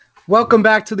Welcome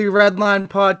back to the RedLine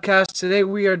podcast. Today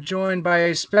we are joined by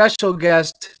a special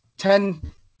guest,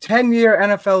 10-year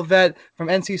NFL vet from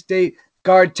NC State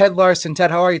guard Ted Larsen.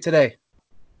 Ted, how are you today?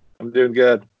 I'm doing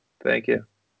good. Thank you.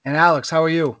 And Alex, how are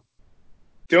you?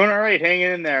 Doing all right, hanging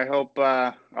in there. Hope,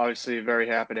 obviously, very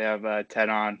happy to have Ted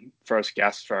on. First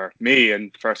guest for me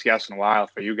and first guest in a while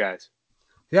for you guys.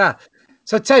 Yeah.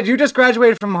 So, Ted, you just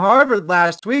graduated from Harvard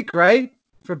last week, right?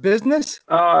 For business?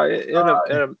 In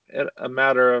a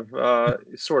matter of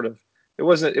sort of, it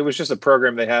wasn't. It was just a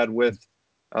program they had with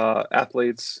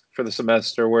athletes for the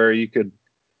semester where you could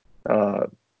go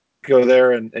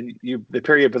there and they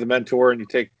pair you up with a mentor and you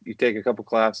take a couple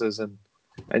classes and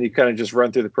you kind of just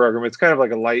run through the program. It's kind of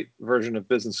like a light version of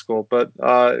business school, but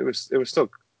it was still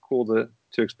cool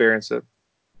to experience it.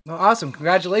 Oh, awesome!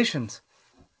 Congratulations.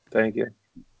 Thank you.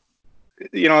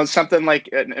 You know, it's something like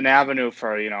an avenue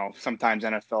for, sometimes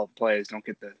NFL players don't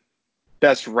get the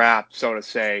best rap, so to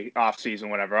say, off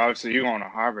season, whatever. Obviously, you're going to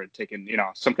Harvard, taking,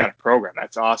 some kind of program.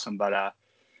 That's awesome. But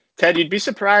Ted, you'd be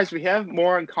surprised. We have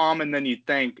more in common than you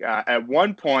think. At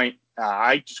one point,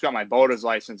 I just got my boater's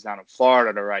license down in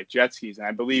Florida to ride jet skis, and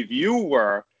I believe you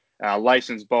were a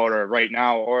licensed boater right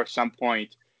now or at some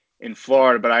point in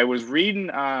Florida. But I was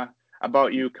reading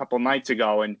about you a couple nights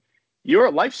ago, and you're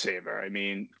a lifesaver. I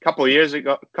mean, a couple of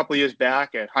years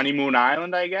back at Honeymoon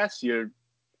Island, I guess you're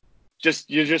just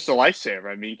a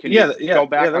lifesaver. I mean, can you go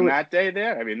back on that day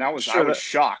there? I mean, I was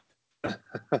shocked.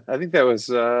 I think that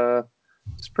was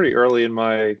it's pretty early in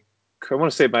my. I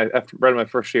want to say right in my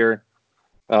first year.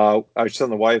 I was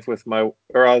on the water with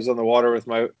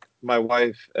my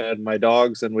wife and my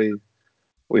dogs, and we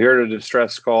heard a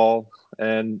distress call,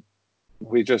 and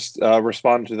we just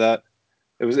responded to that.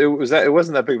 It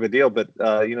wasn't that big of a deal, but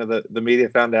the media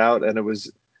found out, and it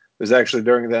was actually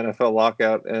during the NFL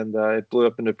lockout, and it blew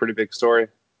up into a pretty big story.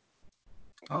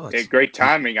 Oh, great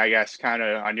timing, I guess, kind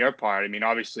of on your part. I mean,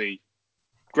 obviously,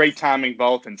 great timing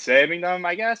both in saving them,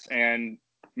 I guess, and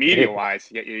media-wise,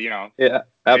 yeah,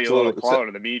 absolutely, a little closer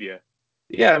to the media.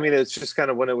 Yeah, I mean, it's just kind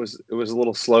of when it was a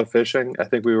little slow fishing. I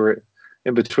think we were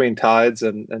in between tides,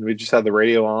 and we just had the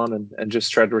radio on and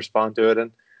just tried to respond to it,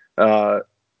 and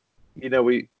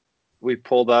we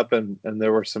pulled up and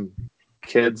there were some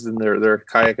kids and their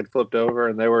kayak had flipped over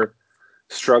and they were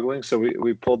struggling. So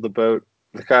we pulled the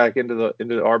kayak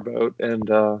into our boat and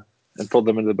pulled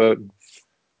them into the boat and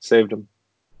saved them.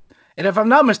 And if I'm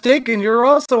not mistaken, you were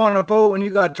also on a boat when you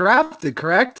got drafted,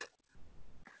 correct?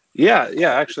 Yeah.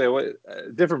 Actually,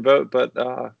 a different boat, but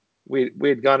we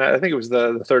had gone out. I think it was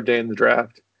the third day in the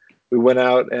draft. We went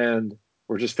out and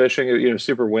we're just fishing.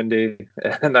 Super windy,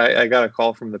 and I got a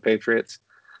call from the Patriots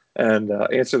and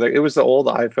answered. It was the old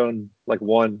iPhone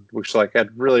 1, which had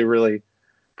really really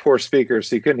poor speakers,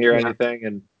 so you couldn't hear anything.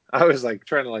 And I was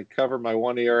trying to cover my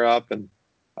one ear up, and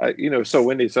it was so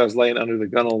windy, so I was laying under the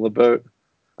gunnel of the boat.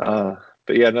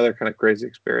 But yeah, another kind of crazy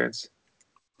experience.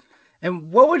 And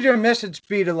what would your message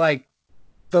be to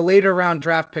the later round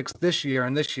draft picks this year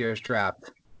in this year's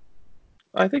draft?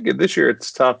 I think this year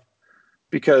it's tough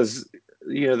because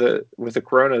with the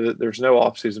corona, there's no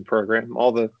off-season program.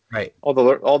 All the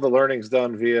learning's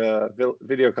done via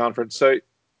video conference. So,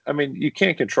 I mean, you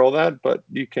can't control that, but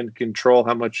you can control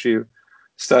how much you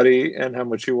study and how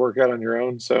much you work out on your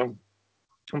own. So,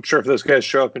 I'm sure if those guys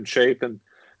show up in shape and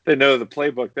they know the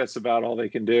playbook, that's about all they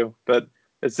can do. But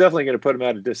it's definitely going to put them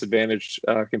at a disadvantage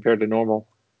compared to normal.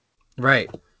 Right.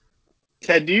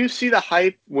 Ted, do you see the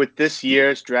hype with this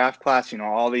year's draft class?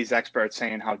 All these experts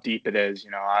saying how deep it is.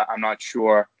 I'm not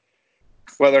sure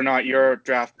whether or not your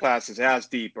draft class is as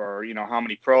deep or, how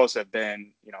many pros have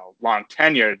been, long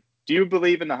tenured. Do you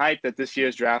believe in the hype that this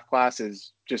year's draft class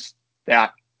is just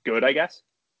that good, I guess?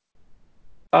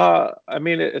 I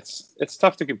mean, it's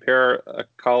tough to compare a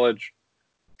college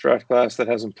draft class that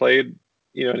hasn't played,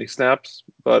 any snaps,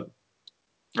 but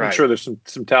I'm sure there's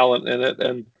some talent in it.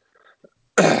 And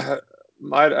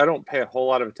I don't pay a whole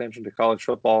lot of attention to college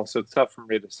football, so it's tough for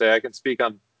me to say. I can speak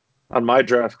on my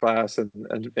draft class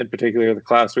and in particular the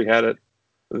class we had at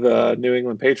the New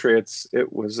England Patriots.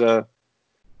 It was a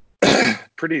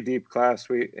pretty deep class.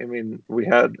 We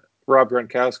had Rob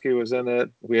Gronkowski was in it.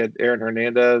 We had Aaron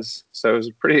Hernandez, so it was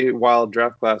a pretty wild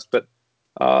draft class. But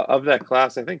of that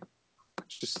class, I think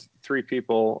just 3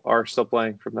 people are still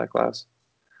playing from that class.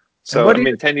 So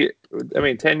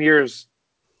 10 years.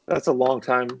 That's a long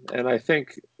time, and I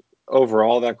think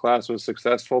overall that class was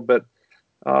successful. But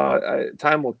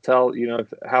time will tell,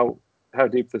 how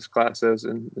deep this class is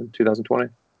in 2020.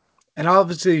 And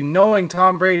obviously, knowing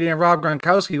Tom Brady and Rob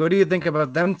Gronkowski, what do you think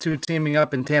about them two teaming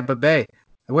up in Tampa Bay,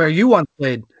 where you once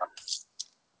played?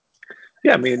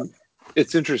 Yeah, I mean,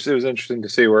 it's interesting. It was interesting to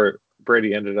see where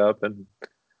Brady ended up, and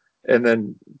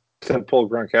then to pull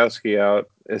Gronkowski out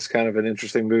is kind of an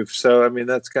interesting move. So I mean,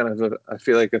 that's kind of I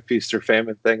feel like a feast or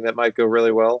famine thing that might go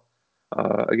really well.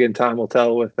 Again, time will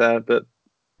tell with that, but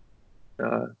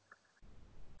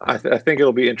I think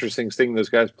it'll be interesting seeing those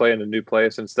guys play in a new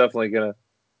place, and it's definitely get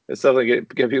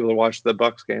people to watch the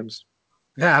Bucks games.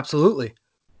 Yeah, absolutely.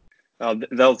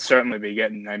 They'll certainly be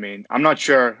getting. I mean, I'm not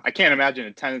sure. I can't imagine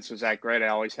attendance was that great. I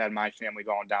always had my family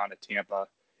going down to Tampa,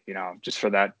 just for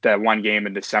that one game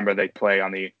in December they play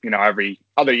on the, every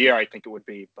other year, I think it would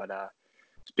be. But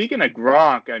speaking of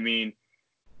Gronk, I mean,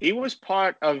 he was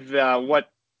part of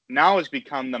what now has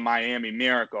become the Miami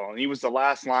Miracle, and he was the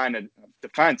last line of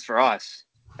defense for us.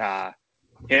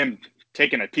 Him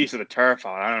taking a piece of the turf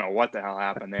out. I don't know what the hell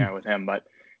happened there with him, but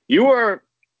you were,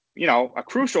 a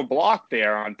crucial block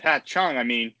there on Pat Chung. I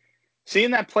mean,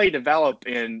 seeing that play develop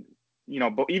in,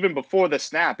 even before the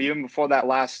snap, even before that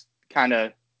last kind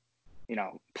of,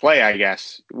 play, I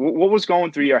guess, what was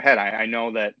going through your head? I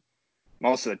know that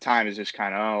most of the time is just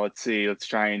kind of, let's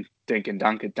try and dink and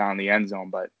dunk it down the end zone.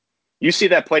 But you see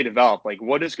that play develop, like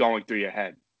what is going through your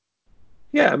head?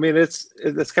 Yeah, I mean it's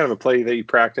kind of a play that you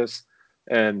practice,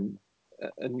 and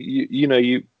you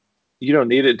don't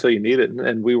need it until you need it.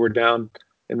 And we were down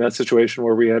in that situation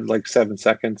where we had like 7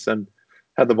 seconds and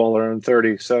had the ball around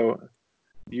 30. So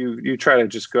you try to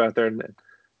just go out there and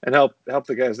help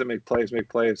the guys that make plays,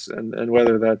 and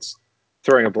whether that's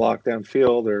throwing a block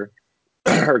downfield or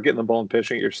or getting the ball and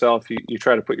pitching it yourself, you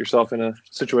try to put yourself in a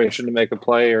situation to make a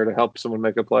play or to help someone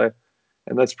make a play.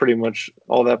 And that's pretty much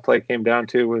all that play came down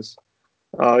to was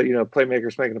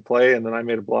playmakers making a play, and then I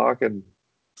made a block, and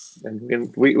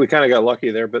we kind of got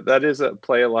lucky there. But that is a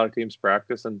play a lot of teams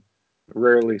practice and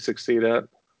rarely succeed at.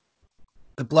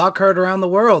 The block heard around the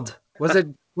world. Was it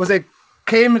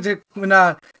came to when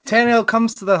Tannehill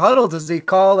comes to the huddle? Does he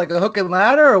call like a hook and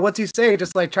ladder, or what's he say?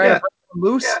 Just like trying to break him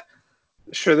loose? Yeah.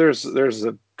 Sure. There's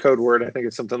a code word. I think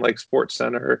it's something like Sports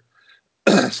Center,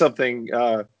 something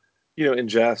in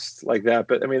jest like that.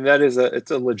 But I mean,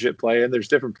 it's a legit play, and there's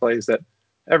different plays that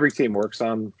every team works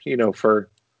on, for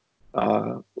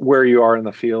where you are in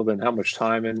the field and how much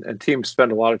time, and teams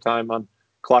spend a lot of time on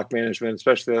clock management,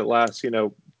 especially that last,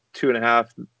 2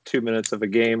 minutes of a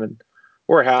game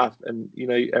or half. And,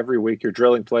 every week you're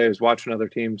drilling plays, watching other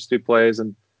teams do plays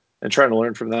and trying to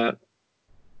learn from that.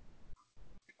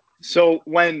 So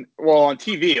on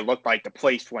TV, it looked like the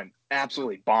place went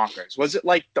absolutely bonkers. Was it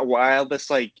like the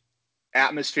wildest,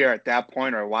 atmosphere at that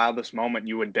point, or wildest moment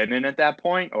you had been in at that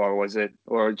point, or was it,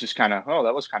 or just kind of,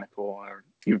 that was kind of cool, or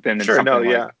you've been in something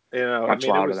much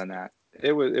louder than that?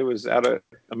 It was it was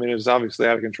obviously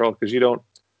out of control because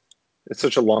it's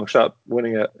such a long shot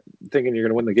thinking you're going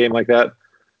to win the game like that.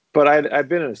 But I'd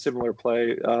been in a similar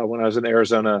play when I was in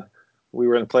Arizona. We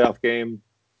were in a playoff game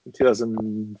in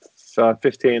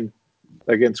 2015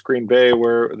 against Green Bay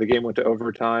where the game went to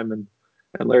overtime, and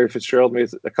Larry Fitzgerald made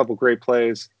a couple great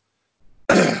plays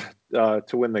to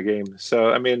win the game.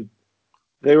 So, I mean,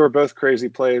 they were both crazy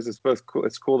plays. It's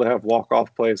cool to have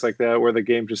walk-off plays like that where the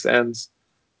game just ends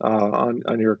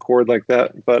on your accord like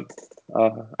that. But,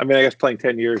 I guess playing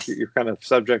 10 years, you're kind of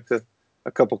subject to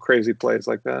a couple crazy plays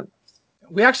like that.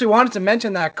 We actually wanted to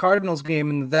mention that Cardinals game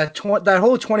and that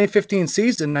whole 2015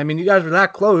 season. I mean, you guys were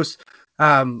that close,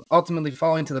 ultimately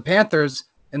falling to the Panthers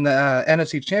in the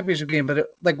NFC Championship game. But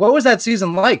what was that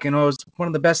season like? It was one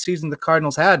of the best seasons the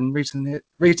Cardinals had in recent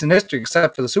history,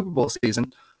 except for the Super Bowl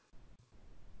season.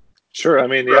 Sure. I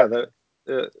mean,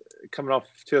 coming off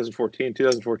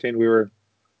 2014, we were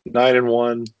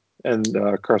 9-1,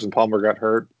 and Carson Palmer got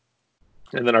hurt,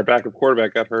 and then our backup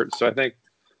quarterback got hurt. So I think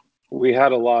we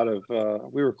had a lot of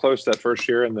we were close that first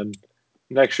year, and then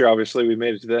next year, obviously, we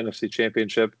made it to the NFC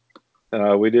Championship.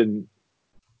 We didn't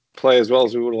play as well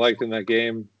as we would have liked in that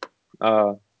game,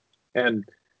 and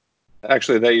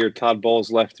actually that year, Todd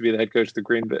Bowles left to be the head coach of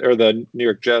the New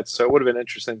York Jets. So it would have been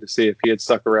interesting to see if he had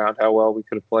stuck around, how well we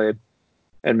could have played,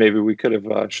 and maybe we could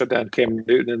have shut down Cam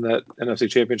Newton in that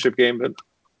NFC Championship game. But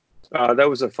that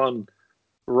was a fun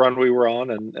run we were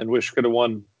on, and wish could have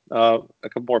won a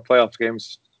couple more playoff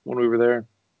games when we were there.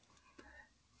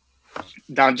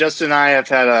 Now, Justin and I have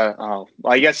had a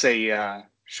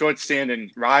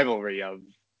short-standing rivalry of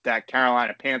that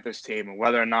Carolina Panthers team and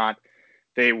whether or not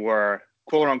they were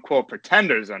quote-unquote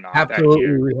pretenders or not. Absolutely, that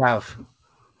year. We have.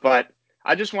 But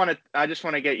I just want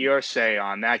to get your say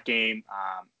on that game.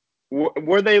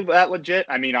 Were they that legit?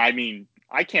 I mean, I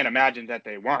can't imagine that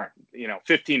they weren't.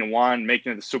 15-1,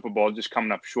 making it to the Super Bowl, just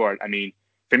coming up short. I mean,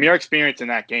 from your experience in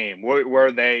that game,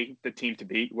 were they the team to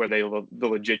beat? Were they the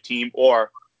legit team, or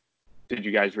did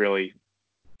you guys really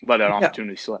let that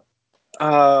opportunity slip?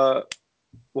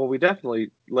 well, we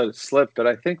definitely let it slip, but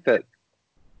I think that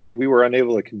we were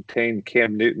unable to contain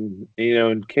Cam Newton,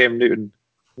 and Cam Newton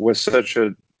was such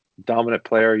a dominant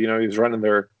player. He was running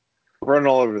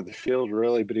all over the field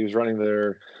really, but he was running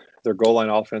their goal line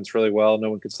offense really well. No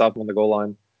one could stop him on the goal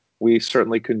line. We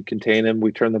certainly couldn't contain him.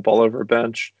 We turned the ball over a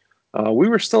bunch. We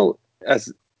were still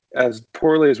as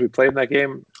poorly as we played in that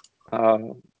game.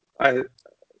 I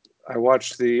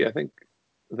watched I think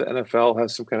the NFL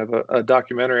has some kind of a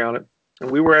documentary on it,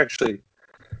 and we were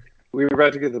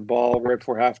about to get the ball right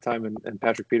before halftime, and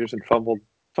Patrick Peterson fumbled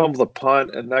a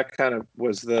punt, and that kind of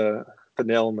was the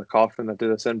nail in the coffin that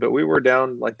did us in. But we were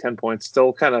down like 10 points,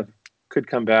 still kind of could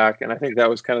come back, and I think that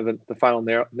was kind of the final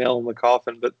nail in the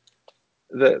coffin. But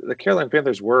the Carolina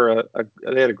Panthers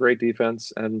they had a great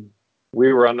defense, and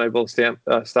we were unable to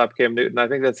stop Cam Newton. I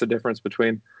think that's the difference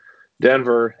between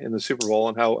Denver in the Super Bowl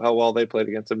and how well they played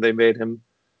against him. They made him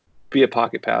be a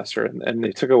pocket passer, and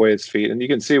they took away his feet. And you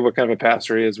can see what kind of a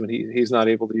passer he is when he's not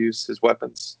able to use his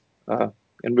weapons and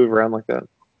move around like that.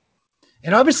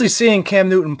 And obviously, seeing Cam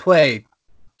Newton play,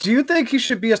 do you think he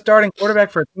should be a starting quarterback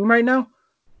for a team right now?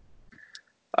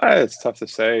 It's tough to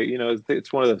say.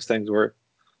 It's one of those things where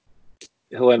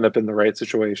he'll end up in the right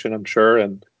situation, I'm sure,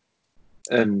 and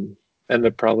end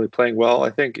up probably playing well. I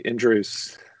think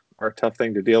injuries are a tough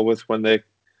thing to deal with when they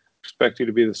expect you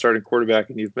to be the starting quarterback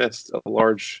and you've missed a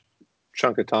large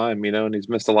chunk of time, and he's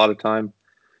missed a lot of time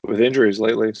with injuries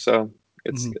lately. So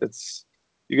it's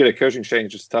you get a coaching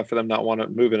change. It's tough for them not want to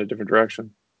move in a different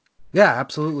direction. Yeah,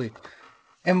 absolutely.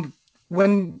 And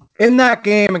when in that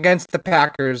game against the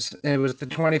Packers, it was the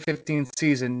 2015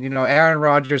 season, Aaron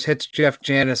Rodgers hits Jeff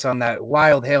Janis on that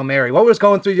wild Hail Mary. What was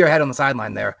going through your head on the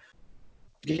sideline there?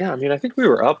 Yeah, I think we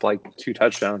were up like 2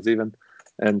 touchdowns even,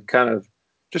 and kind of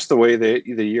just the way the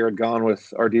year had gone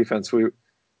with our defense. I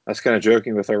was kind of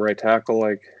joking with our right tackle,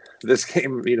 like this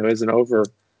game, isn't over.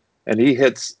 And he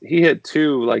hit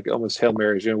 2 like almost Hail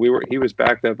Marys. He was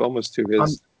backed up almost to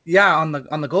his on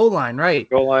the goal line, right?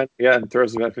 Goal line, yeah, and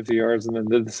throws about 50 yards, and then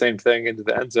did the same thing into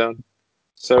the end zone.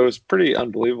 So it was pretty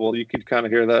unbelievable. You could kind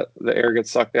of hear that the air get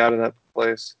sucked out of that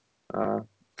place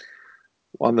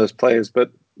on those plays.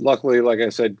 But luckily, like I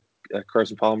said,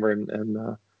 Carson Palmer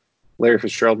and Larry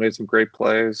Fitzgerald made some great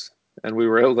plays, and we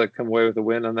were able to come away with a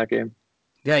win on that game.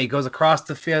 Yeah, he goes across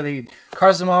the field.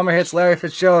 Carson Palmer hits Larry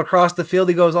Fitzgerald across the field.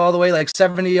 He goes all the way like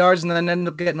 70 yards and then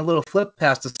ended up getting a little flip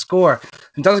pass to score.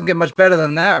 It doesn't get much better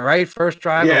than that, right? First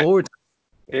drive of overtime.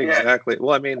 Exactly.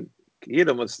 Well, he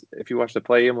almost, if you watch the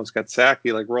play, he almost got sacked.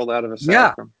 He like rolled out of a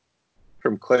sack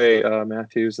from Clay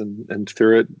Matthews and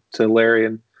threw it to Larry,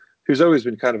 and who's always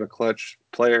been kind of a clutch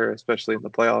player, especially in the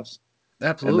playoffs.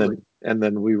 Absolutely. And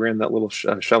then we ran that little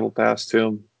shovel pass to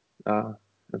him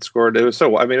and scored. It was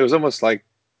it was almost like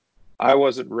I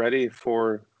wasn't ready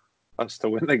for us to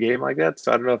win the game, I guess.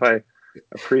 So I don't know if I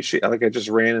appreciate, like I just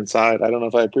ran inside. I don't know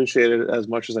if I appreciated it as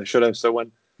much as I should have. So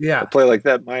when a play like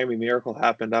that Miami Miracle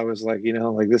happened, I was like,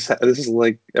 like this is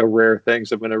like a rare thing.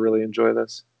 So I'm going to really enjoy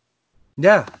this.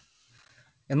 Yeah.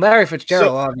 And Larry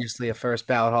Fitzgerald, obviously a first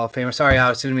ballot Hall of Famer. Sorry,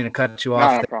 I didn't mean to cut you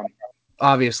off. No problem.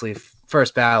 Obviously,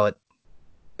 first ballot.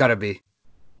 Gotta be.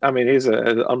 He's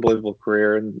an unbelievable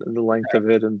career, and the length of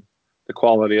it and the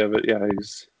quality of it. Yeah,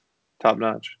 he's top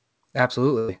notch.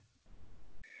 Absolutely.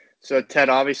 So, Ted,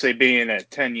 obviously being a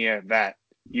 10-year vet,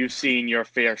 you've seen your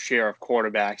fair share of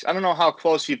quarterbacks. I don't know how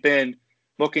close you've been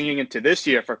looking into this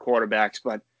year for quarterbacks,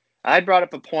 but I brought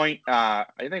up a point, I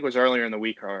think it was earlier in the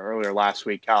week or earlier last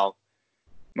week, how,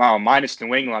 minus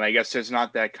New England, I guess there's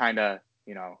not that kind of,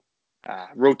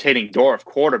 rotating door of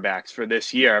quarterbacks for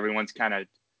this year. Everyone's kind of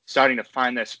starting to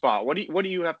find their spot. What do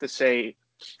you have to say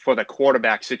for the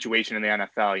quarterback situation in the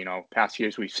NFL? Past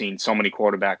years we've seen so many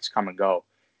quarterbacks come and go.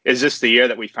 Is this the year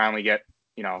that we finally get,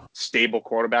 stable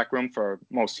quarterback room for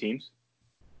most teams?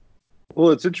 Well,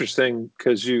 it's interesting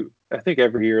because I think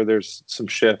every year there's some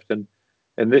shift, and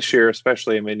this year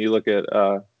especially. You look at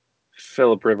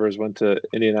Phillip Rivers went to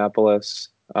Indianapolis.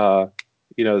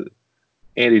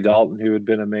 Andy Dalton, who had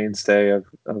been a mainstay of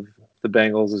the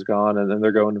Bengals, is gone, and then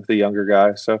they're going with the younger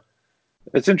guy. So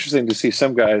it's interesting to see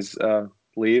some guys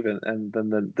leave, and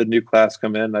then the new class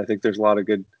come in. I think there's a lot of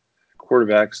good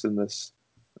quarterbacks in this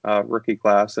rookie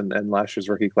class and last year's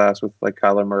rookie class with like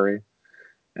Kyler Murray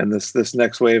and this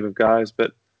next wave of guys.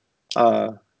 But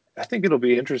I think it'll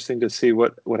be interesting to see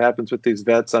what happens with these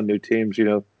vets on new teams.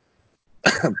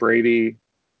 Brady,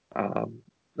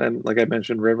 and like I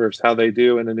mentioned, Rivers, how they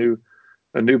do in a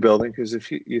new building. Because if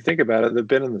you think about it, they've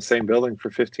been in the same building for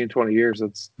 15, 20 years.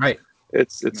 It's right.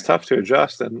 It's tough to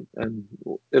adjust, and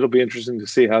it'll be interesting to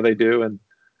see how they do. And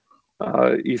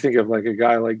You think of like a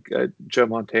guy like Joe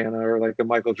Montana or like a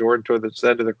Michael Jordan toward the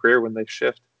end of their career when they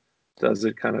shift. Does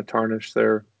it kind of tarnish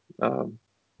their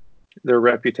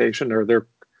reputation or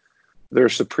their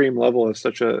supreme level as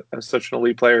such an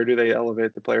elite player? Do they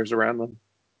elevate the players around them?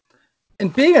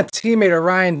 And being a teammate of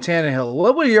Ryan Tannehill,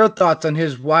 what were your thoughts on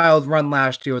his wild run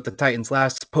last year with the Titans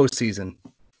last postseason?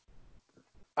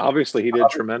 Obviously, he did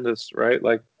tremendous, right?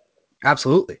 Like,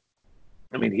 absolutely.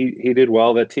 I mean, he did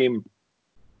well. That team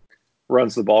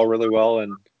runs the ball really well,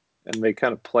 and they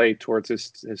kind of play towards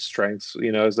his strengths.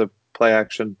 You know, as a play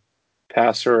action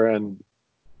passer, and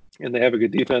they have a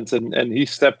good defense. And he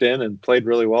stepped in and played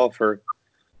really well from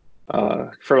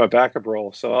a backup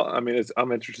role. So I mean,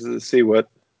 I'm interested to see what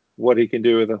he can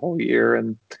do with the whole year.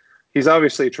 And he's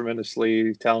obviously a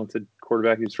tremendously talented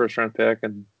quarterback. He's first round pick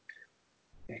and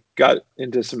got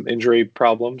into some injury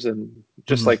problems, and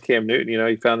just like Cam Newton, you know,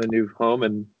 he found a new home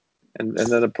and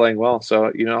ended up playing well.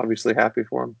 So, you know, obviously happy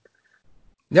for him.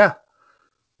 Yeah.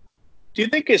 Do you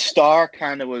think his star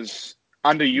kind of was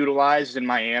underutilized in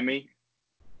Miami?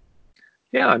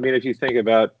 Yeah, I mean, if you think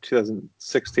about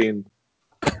 2016,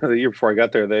 the year before I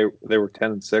got there, they were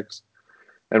 10-6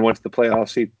 and went to the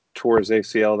playoffs. He tore his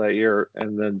ACL that year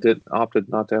and then opted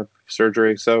not to have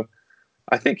surgery. So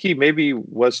I think he maybe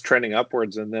was trending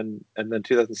upwards, and then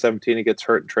 2017 he gets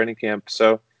hurt in training camp.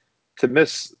 So to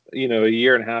miss, you know, a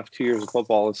year and a half, 2 years of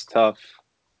football is tough.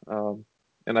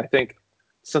 And I think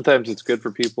sometimes it's good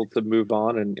for people to move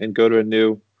on and go to a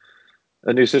new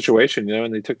situation, you know,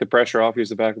 and they took the pressure off. He was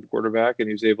the backup quarterback, and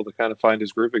he was able to kind of find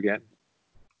his groove again.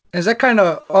 Is that kind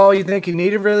of all you think he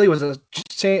needed? Really, was a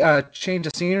change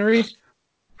of scenery?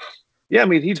 Yeah, I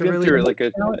mean, he'd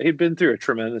been through a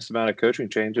tremendous amount of coaching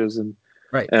changes, and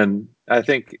right. And I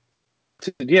think,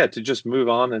 to just move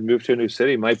on and move to a new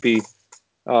city might be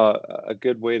a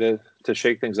good way to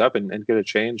shake things up and get a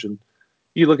change. And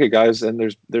you look at guys,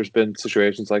 and there's been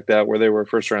situations like that where they were a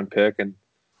first round pick, and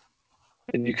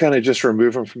you kind of just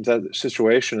remove them from that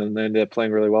situation, and they end up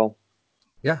playing really well.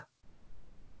 Yeah.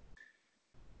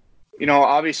 You know,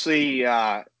 obviously,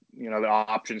 you know, the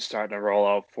options starting to roll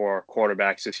out for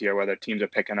quarterbacks this year, whether teams are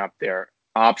picking up their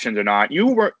options or not. You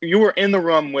were in the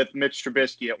room with Mitch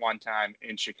Trubisky at one time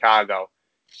in Chicago.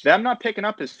 Them not picking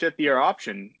up his fifth-year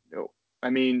option. I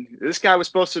mean, this guy was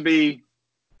supposed to be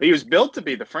 – he was built to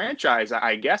be the franchise,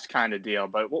 I guess, kind of deal.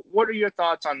 But what are your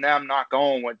thoughts on them not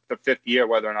going with the fifth year,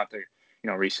 whether or not they, you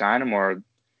know, re-sign him or,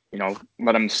 you know,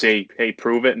 let him say, hey,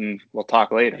 prove it, and we'll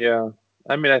talk later? Yeah.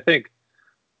 I mean, I think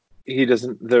he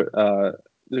doesn't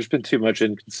there's been too much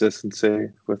inconsistency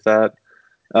with that.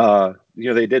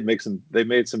 You know, they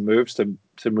made some moves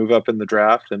to move up in the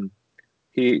draft, and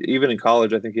he, even in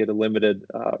college, I think he had a limited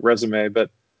resume, but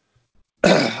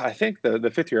I think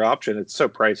the fifth year option, it's so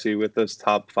pricey with those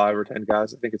top 5 or 10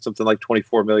 guys. I think it's something like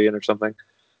 24 million or something.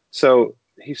 So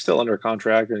he's still under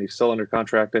contract, and he's still under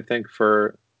contract, I think,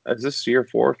 for, is this year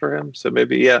 4 for him? So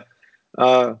maybe, yeah.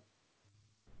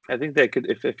 I think they could,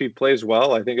 if he plays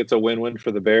well, I think it's a win-win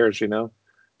for the Bears, you know.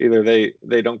 Either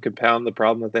they don't compound the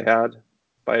problem that they had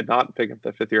by not picking up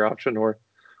the fifth year option, or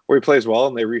he plays well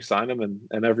and they re-sign him,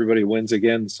 and everybody wins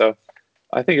again. So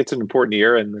I think it's an important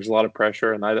year, and there's a lot of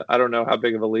pressure, and I don't know how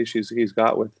big of a leash he's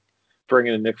got with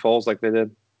bringing in Nick Foles like they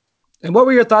did. And what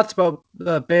were your thoughts about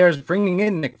the Bears bringing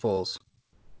in Nick Foles?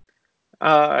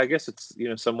 I guess it's, you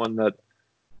know, someone that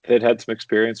they'd had some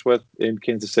experience with in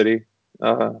Kansas City.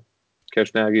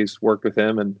 Coach Nagy's worked with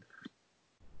him, and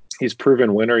he's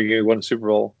proven winner. You won a Super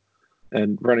Bowl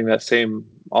and running that same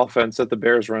offense that the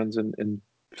Bears runs in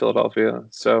Philadelphia.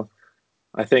 So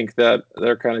I think that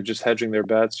they're kind of just hedging their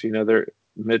bets. You know,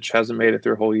 Mitch hasn't made it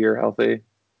through a whole year healthy,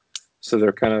 so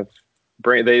they're kind of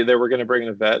they were going to bring in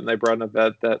a vet, and they brought in a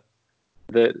vet that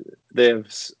they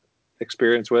have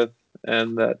experience with,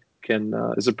 and that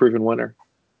is a proven winner.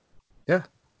 Yeah.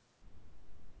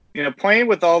 You know, playing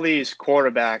with all these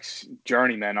quarterbacks,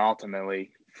 journeymen,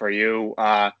 ultimately for you,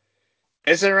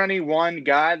 is there any one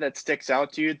guy that sticks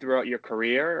out to you throughout your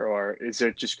career, or is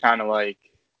it just kind of like,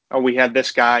 oh, we had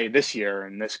this guy this year,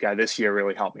 and this guy this year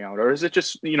really helped me out, or is it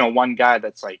just, you know, one guy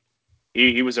that's like,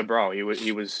 he was a bro, he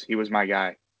was my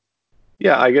guy?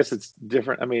 Yeah, I guess it's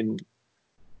different. I mean,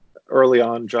 early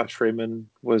on, Josh Freeman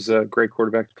was a great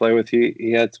quarterback to play with.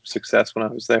 He had some success when I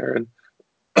was there,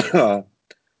 and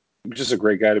just a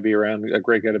great guy to be around, a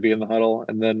great guy to be in the huddle.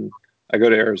 And then I go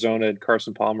to Arizona, and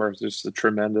Carson Palmer is just a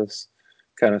tremendous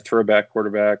kind of throwback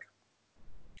quarterback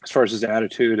as far as his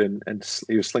attitude, and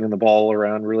he was slinging the ball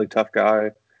around, really tough guy.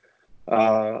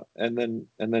 And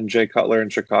then Jay Cutler in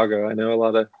Chicago. I know a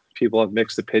lot of people have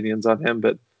mixed opinions on him,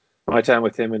 but my time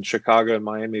with him in Chicago and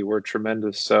Miami were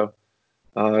tremendous. So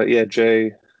yeah,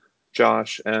 Jay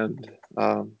Josh and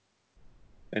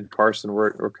Carson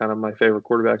were kind of my favorite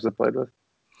quarterbacks I played with.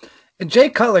 And Jay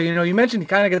Cutler, you mentioned he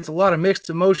kind of gets a lot of mixed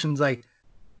emotions. Like,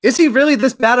 is he really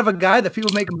this bad of a guy that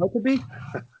people make him out to be?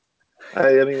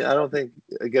 I mean, I don't think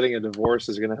getting a divorce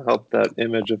is going to help that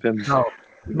image of him. No.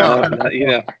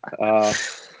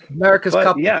 America's but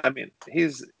couple. yeah, I mean, he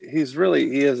is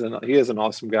an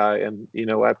awesome guy, and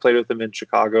I played with him in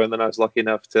Chicago, and then I was lucky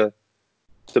enough to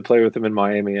play with him in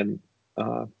Miami, and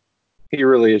he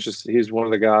really is he's one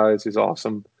of the guys. He's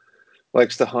awesome,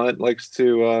 likes to hunt, likes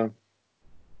to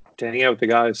hang out with the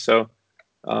guys. So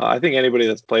I think anybody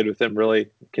that's played with him really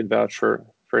can vouch for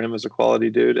him as a quality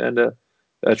dude and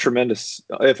a tremendous,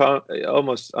 if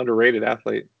almost underrated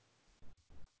athlete.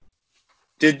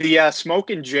 Did the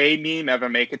Smoking Jay meme ever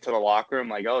make it to the locker room?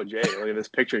 Like, oh, Jay, look at this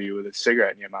picture of you with a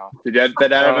cigarette in your mouth. Did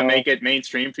that ever make it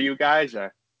mainstream for you guys?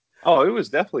 Or? Oh, it was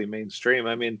definitely mainstream.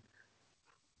 I mean,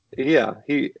 yeah,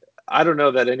 I don't know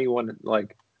that anyone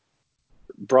like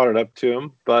brought it up to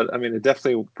him, but I mean, it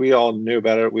definitely, we all knew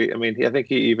about it. I think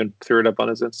he even threw it up on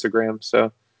his Instagram.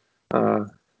 So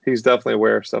he's definitely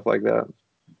aware of stuff like that.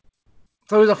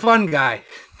 So he's a fun guy.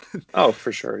 Oh,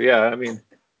 for sure. Yeah. I mean,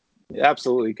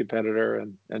 absolutely competitor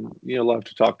and love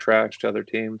to talk trash to other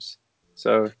teams.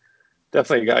 So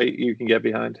definitely a guy you can get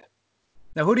behind.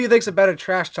 Now, who do you think's a better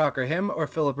trash talker, him or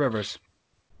Phillip Rivers?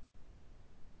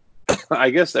 I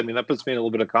guess, I mean, that puts me in a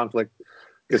little bit of conflict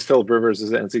because Phillip Rivers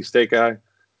is an NC State guy.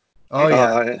 Oh,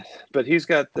 yeah. But he's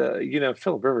got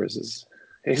Phillip Rivers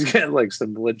he's got like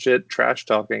some legit trash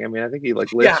talking. I mean, I think he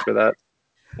like lives for that.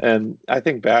 And I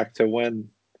think back to when,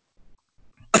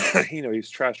 he's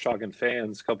trash talking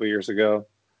fans a couple of years ago.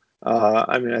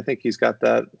 I mean, I think he's got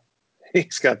that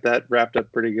wrapped up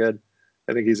pretty good.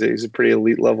 I think he's a pretty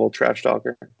elite level trash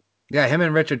talker. Yeah, him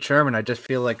and Richard Sherman, I just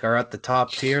feel like are at the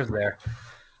top tiers there.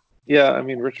 Yeah, I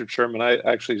mean Richard Sherman. I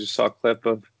actually just saw a clip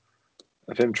of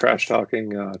him trash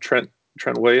talking Trent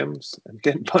Williams and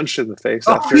getting punched in the face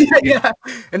after. Yeah.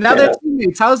 And now they're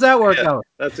teammates. How's that work out?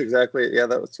 That's exactly. Yeah,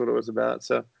 that's what it was about.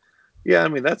 So, yeah, I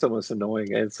mean that's almost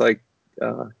annoying. It's like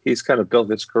he's kind of built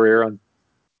his career on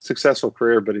successful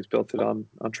career, but he's built it on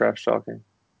trash talking.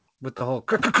 With the whole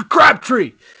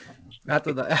Crabtree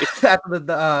after the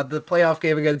the playoff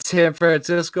game against San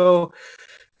Francisco,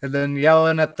 and then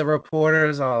yelling at the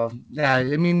reporters. Oh, yeah, I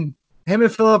mean, him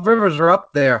and Phillip Rivers are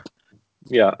up there.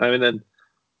 Yeah, I mean, then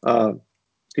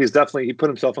he put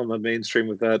himself on the mainstream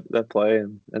with that play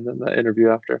and then that interview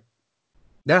after.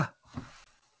 Yeah,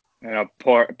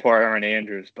 poor Aaron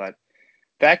Andrews. But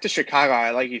back to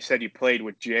Chicago, like you said, you played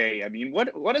with Jay. I mean,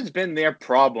 what has been their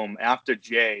problem after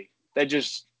Jay? They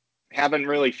just haven't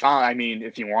really found. I mean,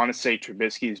 if you want to say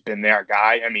Trubisky's been their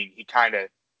guy, I mean, he kind of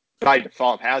by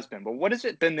default has been. But what has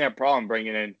it been their problem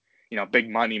bringing in, big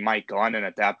money Mike Glennon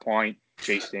at that point,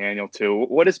 Chase Daniel too?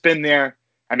 What has been their?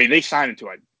 I mean, they signed into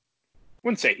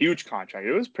wouldn't say huge contract.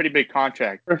 It was a pretty big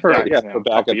contract for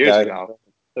backup years ago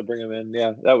to bring him in.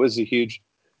 Yeah, that was a huge.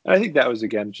 I think that was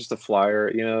again just a flyer.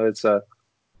 It's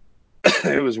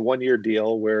it was 1 year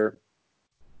deal where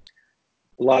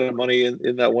a lot of money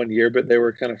in that 1 year, but they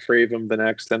were kind of free of him the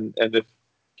next. And if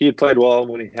he had played well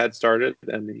when he had started,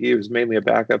 and he was mainly a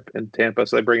backup in Tampa,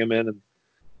 so they bring him in, and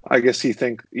I guess he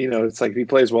think it's like if he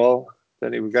plays well,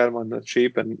 then we got him on the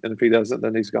cheap, and if he doesn't,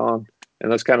 then he's gone.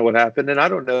 And that's kind of what happened. And I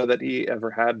don't know that he ever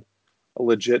had a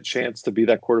legit chance to be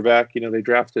that quarterback. They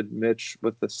drafted Mitch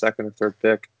with the second or third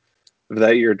pick of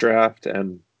that year draft,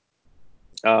 and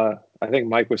I think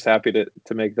Mike was happy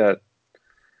to make that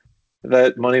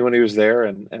money when he was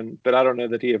there, but I don't know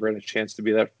that he ever had a chance to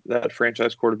be that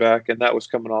franchise quarterback, and that was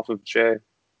coming off of Jay. If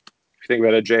you think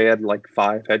about it, Jay had like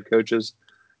 5 head coaches,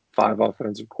 5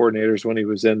 offensive coordinators when he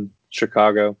was in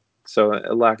Chicago, so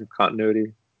a lack of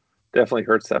continuity definitely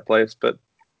hurts that place. But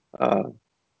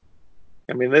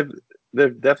I mean,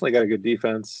 they've definitely got a good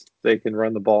defense. They can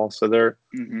run the ball, so they're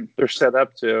set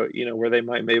up to where they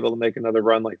might be able to make another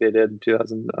run like they did in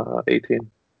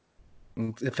 2018.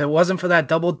 If it wasn't for that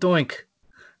double doink,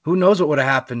 who knows what would have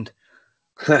happened?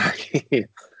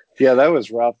 Yeah, that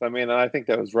was rough. I mean, I think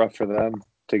that was rough for them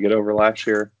to get over last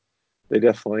year. They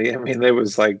definitely. I mean, it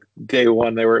was like day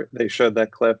one. They showed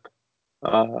that clip,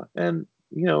 and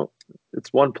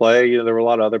it's one play. There were a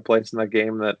lot of other plays in that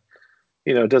game that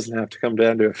it doesn't have to come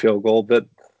down to a field goal, but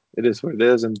it is what it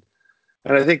is. And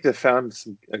I think they found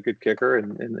a good kicker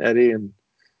in Eddie, and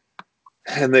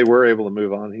they were able to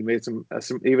move on. He made some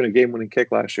even a game-winning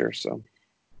kick last year. So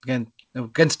again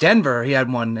against Denver, he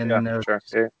had one, and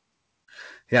sure.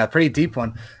 Yeah. Yeah, pretty deep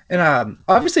one. And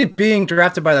obviously, being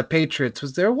drafted by the Patriots,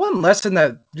 was there one lesson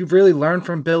that you really learned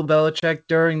from Bill Belichick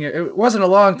during your? It wasn't a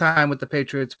long time with the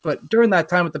Patriots, but during that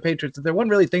time with the Patriots, is there one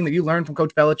really thing that you learned from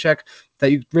Coach Belichick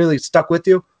that you really stuck with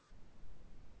you?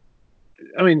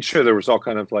 I mean, sure, there was all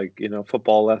kind of like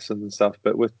football lessons and stuff,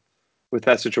 but with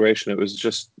that situation,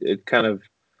 it kind of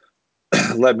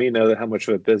let me know that how much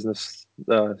of a business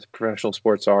professional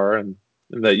sports are, and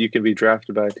that you can be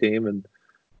drafted by a team and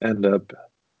end up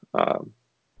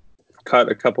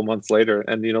cut a couple months later.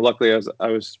 And luckily I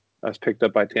was picked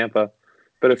up by Tampa,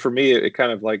 but for me, it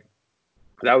kind of like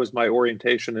that was my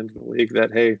orientation into the league.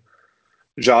 That hey,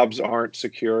 jobs aren't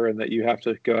secure, and that you have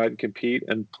to go out and compete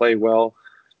and play well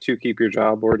to keep your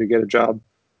job or to get a job.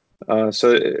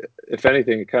 So if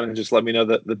anything, it kind of just let me know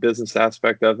that the business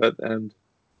aspect of it. And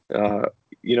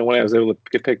when I was able to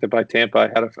get picked up by Tampa,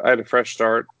 I had a fresh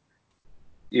start.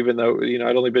 Even though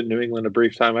I'd only been in New England a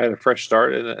brief time, I had a fresh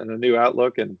start and a new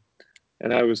outlook, and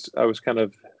I was kind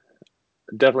of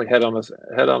definitely head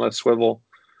on a swivel,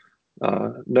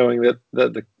 knowing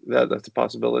that that's a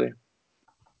possibility.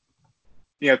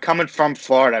 Coming from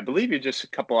Florida, I believe you're just a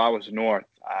couple hours north,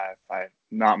 if I'm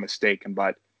not mistaken.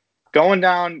 But going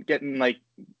down, getting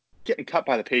cut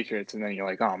by the Patriots, and then you're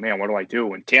like, oh man, what do I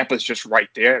do? And Tampa's just right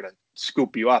there to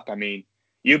scoop you up. I mean,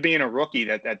 you being a rookie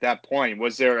at that point,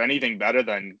 was there anything better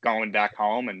than going back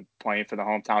home and playing for the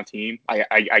hometown team?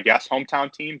 I guess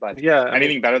hometown team, but yeah,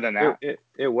 anything better than that?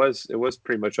 It was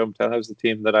pretty much hometown. That was the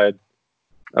team that I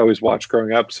always watched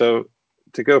growing up. So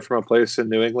to go from a place in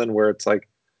New England where it's like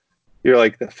you're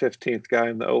like the 15th guy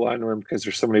in the O-line room because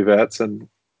there's so many vets, and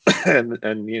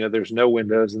there's no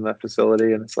windows in that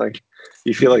facility, and it's like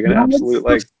you feel like an absolute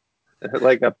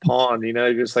like a pawn.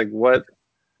 You're just like, what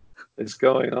is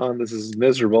going on? This is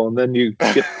miserable. And then you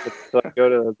get to go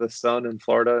to the sun in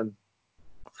Florida and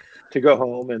to go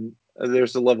home, and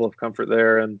there's a level of comfort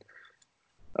there, and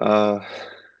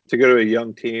to go to a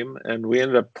young team, and we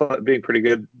ended up being pretty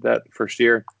good that first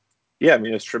year. Yeah, I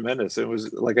mean, it's tremendous. It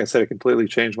was, like I said, it completely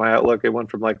changed my outlook. It went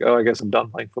from like, oh, I guess I'm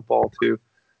done playing football to,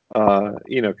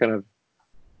 kind of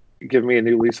give me a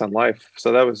new lease on life.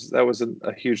 So that was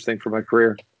a huge thing for my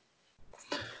career.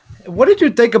 What did you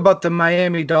think about the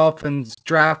Miami Dolphins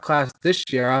draft class this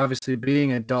year? Obviously,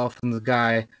 being a Dolphins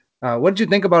guy, what did you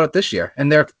think about it this year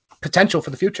and their potential for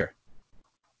the future?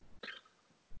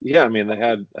 Yeah, I mean, they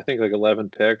had, I think, like 11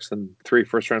 picks and 3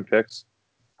 first-round picks.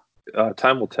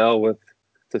 Time will tell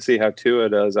to see how Tua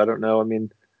does. I don't know. I mean,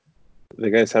 the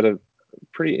guy's had a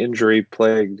pretty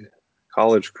injury-plagued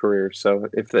college career. So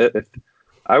if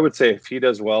I would say if he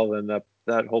does well, then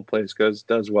that whole place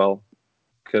does well,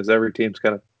 because every team's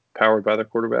kind of powered by their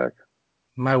quarterback.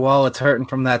 My wallet's hurting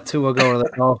from that Tua go to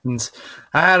the Dolphins.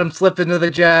 I had him slip into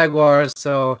the Jaguars,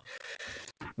 so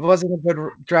it wasn't a good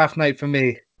draft night for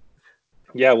me.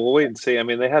 Yeah, we'll wait and see. I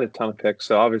mean, they had a ton of picks,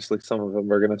 so obviously some of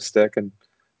them are going to stick and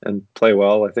play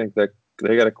well. I think that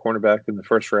they got a cornerback in the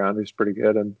first round who's pretty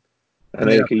good, and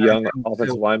they like a young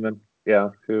offensive lineman. Yeah,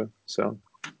 too. So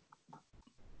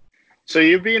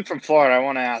you being from Florida, I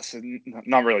want to ask,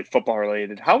 not really football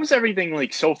related, how is everything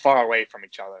like so far away from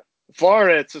each other?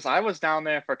 Florida, it's just, I was down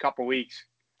there for a couple of weeks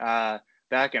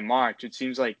back in March. It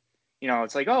seems like,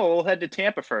 it's like, oh, we'll head to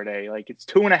Tampa for a day. Like, it's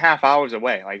 2.5 hours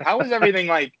away. Like, how is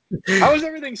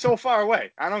everything so far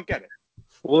away? I don't get it.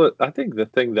 Well, I think the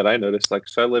thing that I noticed, like,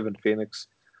 so I live in Phoenix.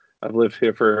 I've lived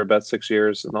here for about 6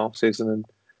 years in the off season,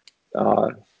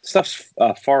 and stuff's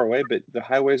far away, but the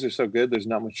highways are so good. There's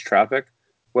not much traffic.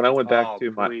 When I went back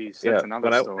to that's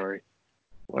another story.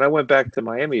 When I went back to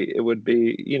Miami, it would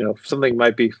be, something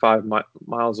might be 5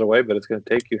 miles away, but it's going to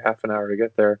take you half an hour to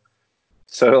get there.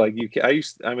 So like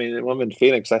I mean, when I'm in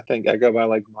Phoenix, I think I go by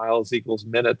like miles equals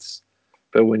minutes.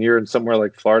 But when you're in somewhere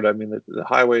like Florida, I mean, the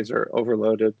highways are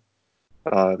overloaded.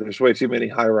 There's way too many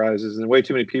high rises and way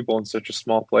too many people in such a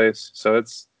small place. So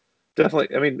it's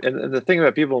definitely, I mean, and the thing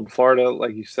about people in Florida,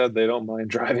 like you said, they don't mind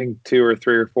driving 2 or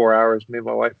 3 or 4 hours. Me and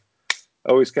my wife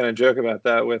always kind of joke about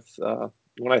that with,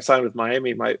 when I signed with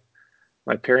Miami, my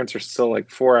parents are still like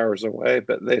 4 hours away,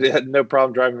 but they had no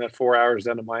problem driving that 4 hours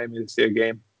down to Miami to see a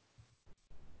game.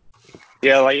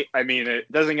 Yeah, like, I mean,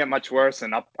 it doesn't get much worse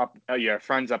than up your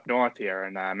friends up north here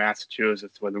in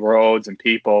Massachusetts with roads and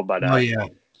people. But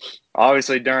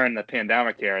obviously during the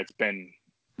pandemic here, it's been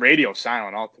radio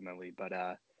silent ultimately.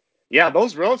 But yeah,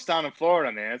 those roads down in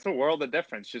Florida, man, it's a world of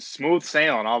difference. Just smooth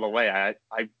sailing all the way.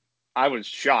 I was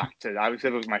shocked.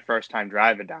 It was my first time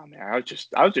driving down there. I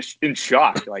was just in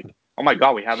shock. Like, oh my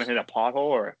God, we haven't hit a pothole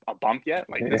or a bump yet.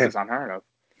 Like, this is unheard of.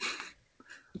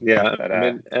 Yeah, but, I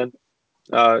mean, and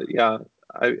yeah,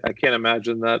 I can't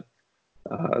imagine that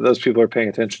those people are paying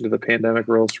attention to the pandemic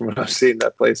rules. From what I've seen,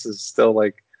 that place is still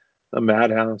like a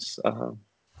madhouse.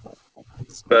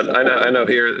 But I know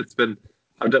here I've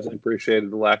definitely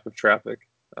appreciated the lack of traffic.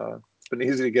 It's been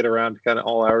easy to get around kind of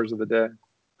all hours of the day.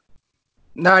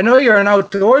 Now I know you're an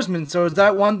outdoorsman, so is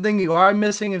that one thing you are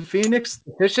missing in Phoenix?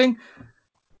 Fishing?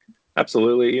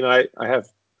 Absolutely. I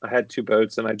had two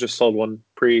boats and I just sold one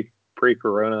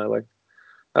pre-corona.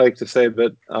 I like to say,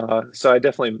 but so I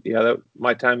definitely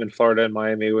my time in Florida and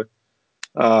Miami with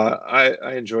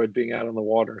I enjoyed being out on the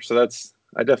water. So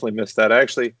I definitely missed that.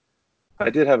 I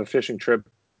did have a fishing trip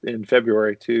in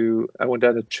February I went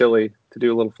down to Chile to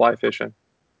do a little fly fishing.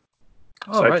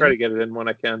 So Oh, I right. try to get it in when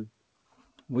I can.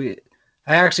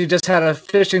 I actually just had a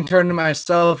fishing tournament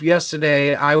myself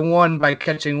yesterday. I won by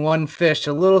catching one fish,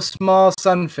 a little small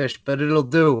sunfish, but it'll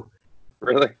do.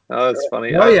 Really? Oh, that's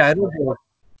funny. Oh yeah, it'll do.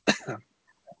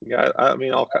 Yeah, I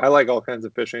mean, I like all kinds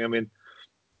of fishing. I mean,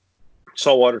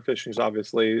 saltwater fishing is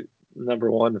obviously number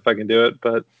one if I can do it,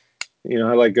 but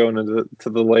I like going to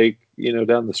the lake,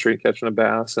 down the street catching a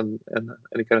bass and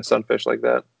any kind of sunfish like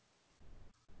that.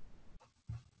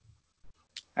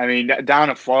 I mean, down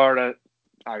in Florida,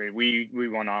 I mean, we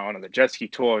went on one of the jet ski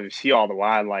tours. You see all the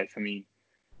wildlife. I mean,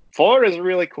 Florida is a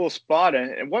really cool spot.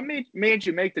 And what made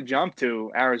you make the jump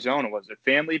to Arizona? Was it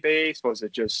family based? Was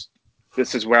it just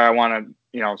this is where I want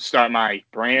to start my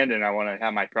brand and I want to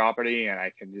have my property and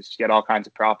I can just get all kinds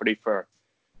of property for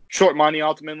short money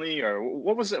ultimately? Or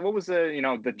what was it? What was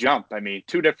the jump? I mean,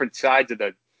 two different sides of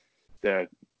the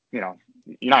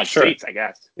United States, I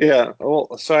guess. Yeah.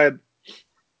 Well, so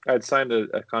I'd signed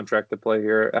a contract to play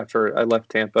here after I left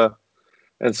Tampa,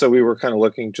 and so we were kind of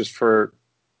looking just for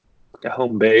a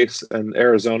home base. And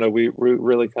Arizona, we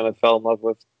really kind of fell in love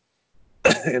with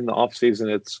in the off season.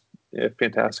 It's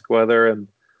fantastic weather, and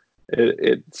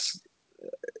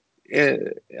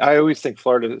I always think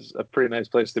Florida is a pretty nice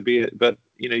place to be, but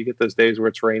you get those days where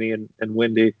it's rainy and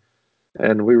windy,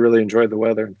 and we really enjoyed the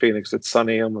weather in Phoenix. It's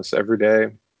sunny almost every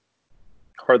day,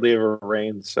 hardly ever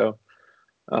rains. So,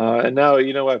 and now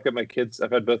I've got my kids.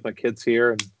 I've had both my kids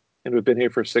here, and we've been here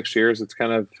for 6 years. It's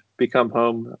kind of become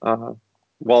home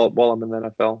while I'm in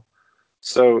the NFL.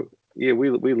 So yeah,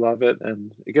 we love it,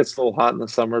 and it gets a little hot in the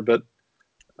summer, but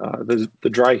the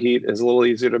dry heat is a little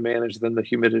easier to manage than the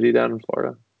humidity down in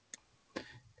Florida.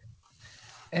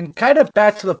 And kind of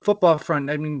back to the football front.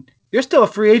 I mean, you're still a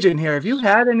free agent here. Have you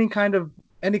had any kind of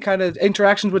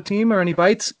interactions with team or any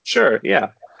bites? Sure,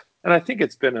 yeah, and I think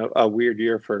it's been a weird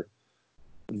year for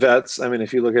vets. I mean,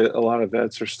 if you look at a lot of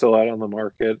vets are still out on the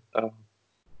market,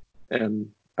 and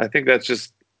I think that's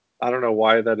just I don't know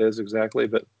why that is exactly,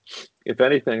 but if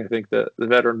anything, I think the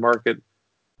veteran market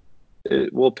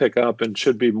it will pick up and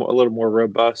should be a little more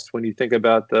robust when you think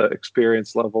about the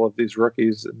experience level of these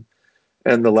rookies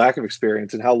and the lack of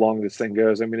experience and how long this thing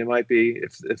goes. I mean, it might be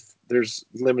if there's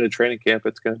limited training camp,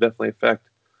 it's going to definitely affect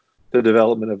the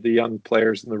development of the young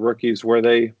players and the rookies where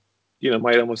they,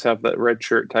 might almost have that red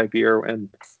shirt type year and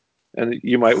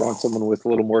you might want someone with a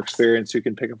little more experience who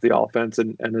can pick up the offense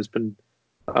and has been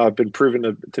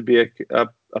proven to be a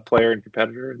player and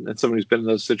competitor and someone who's been in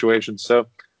those situations. So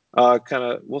kind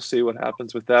of we'll see what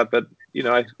happens with that. But,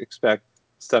 I expect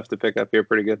stuff to pick up here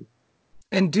pretty good.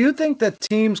 And do you think that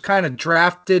teams kind of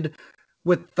drafted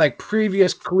with like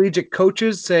previous collegiate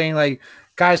coaches saying like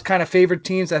guys kind of favored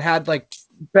teams that had like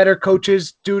better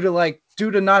coaches due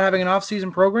to not having an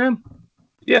off-season program?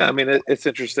 Yeah, I mean it's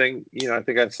interesting. I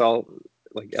think I saw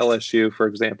like LSU, for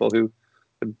example, who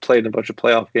had played in a bunch of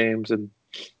playoff games, and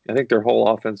I think their whole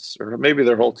offense, or maybe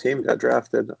their whole team, got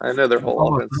drafted. I know their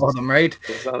whole offense All of them, right?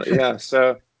 was on it. Yeah,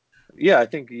 so yeah, I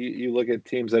think you look at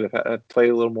teams that have played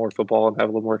a little more football and have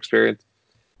a little more experience,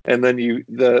 and then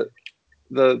the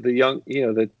young,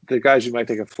 the guys you might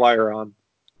take a flyer on,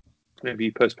 maybe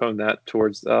you postpone that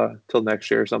towards till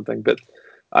next year or something. But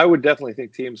I would definitely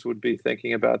think teams would be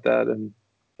thinking about that and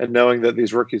knowing that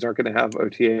these rookies aren't going to have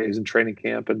OTAs and training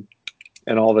camp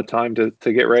and all the time to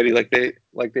get ready like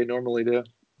they normally do.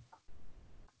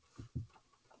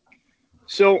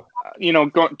 So,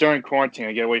 during quarantine,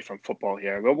 I get away from football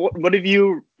here. But what have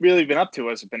you really been up to?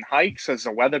 Has it been hikes? Has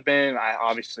the weather been?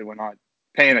 Obviously, we're not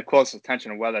paying a close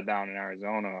attention to weather down in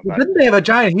Arizona. Well, But didn't they have a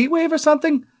giant heat wave or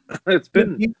something? It's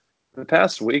been the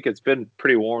past week. It's been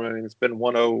pretty warm. I mean, it's been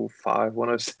 105,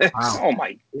 106. Wow. oh my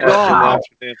In the god!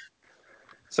 afternoon.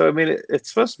 So I mean, it's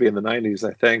supposed to be in the 90s,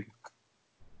 I think.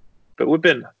 But we've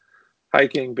been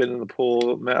hiking, been in the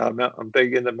pool. I'm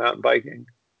big into mountain biking.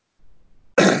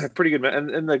 Pretty good,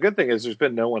 and the good thing is there's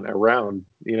been no one around.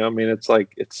 I mean, it's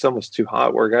like it's almost too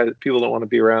hot where people don't want to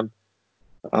be around.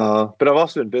 But I've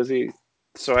also been busy.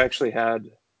 So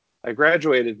I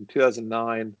graduated in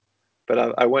 2009,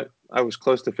 but I was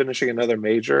close to finishing another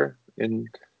major, and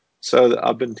so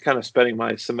I've been kind of spending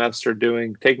my semester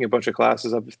taking a bunch of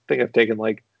classes. I think I've taken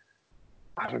like,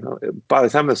 I don't know, by the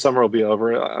time the summer will be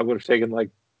over, I would have taken like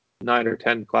 9 or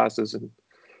 10 classes and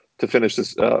to finish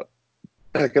this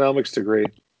economics degree,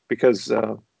 because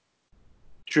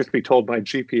truth be told, my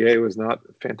GPA was not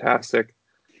fantastic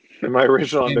in my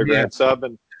original undergrad. So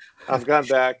I've gone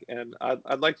back, and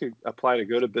I'd like to apply to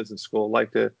go to business school. I'd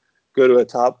like to go to a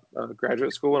top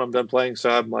graduate school when I'm done playing. So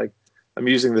I'm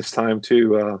using this time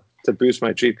to boost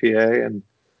my GPA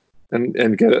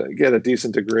and get a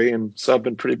decent degree. And so I've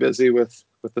been pretty busy with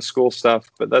the school stuff,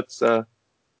 but that's kind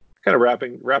of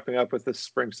wrapping up with this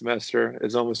spring semester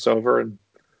is almost over, and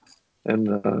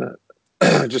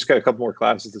just got a couple more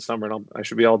classes this summer, and I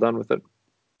should be all done with it.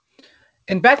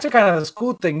 And back to kind of the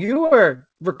school thing, you were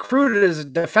recruited as a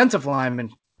defensive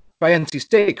lineman by NC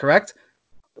State, correct?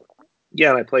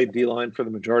 Yeah, and I played D-line for the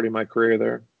majority of my career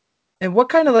there. And what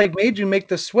kind of like made you make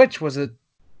the switch? Was it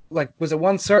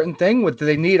one certain thing? Did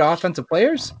they need offensive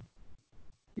players?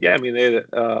 Yeah, I mean, they had,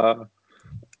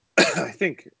 I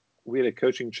think we had a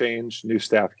coaching change, new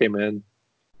staff came in,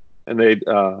 and they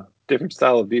different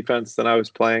style of defense than I was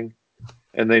playing,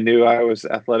 and they knew I was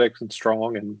athletic and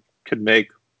strong and could make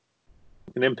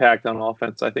an impact on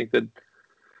offense. I think that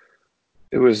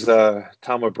it was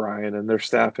Tom O'Brien and their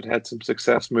staff had some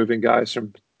success moving guys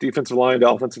from defensive line to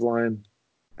offensive line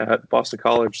at Boston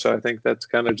College. So I think that's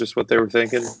kind of just what they were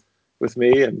thinking with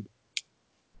me, and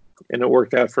it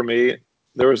worked out for me.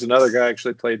 There was another guy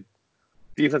actually played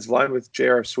defensive line with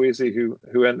J.R. Sweezy,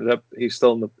 who ended up, he's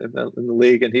still in the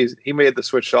league, and he made the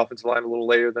switch to offensive line a little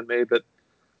later than me. But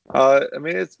I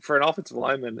mean, it's for an offensive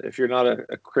lineman, if you're not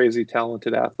a crazy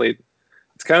talented athlete,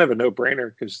 it's kind of a no-brainer,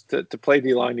 because to play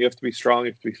D-line, you have to be strong,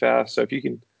 you have to be fast. So if you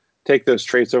can take those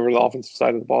traits over to the offensive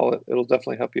side of the ball, it'll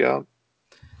definitely help you out.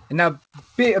 And now,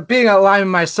 being a lineman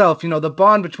myself, the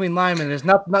bond between linemen is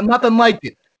nothing like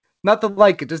it. Nothing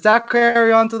like it. Does that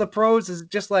carry on to the pros? Is it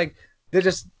just like they're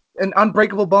just an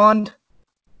unbreakable bond?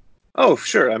 Oh,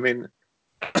 sure. I mean,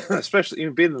 especially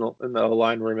being in the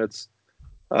line room, it's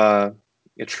a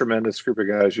tremendous group of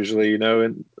guys usually,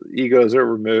 and egos are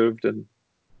removed, and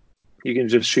you can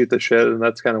just shoot the shit, and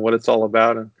that's kind of what it's all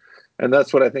about. And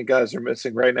that's what I think guys are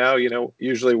missing right now.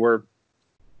 Usually we're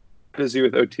busy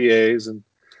with OTAs and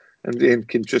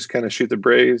can just kind of shoot the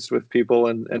breeze with people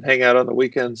and hang out on the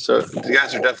weekends. So the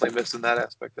guys are definitely missing that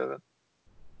aspect of it.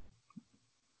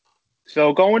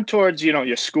 So going towards,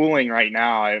 your schooling right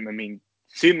now, I mean,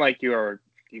 seemed like you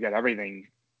got everything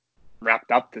wrapped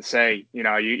up to say, you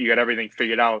got everything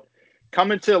figured out.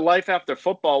 Coming to life after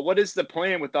football, what is the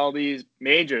plan with all these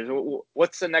majors?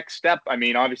 What's the next step? I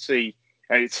mean, obviously,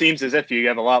 it seems as if you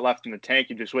have a lot left in the tank.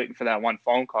 You're just waiting for that one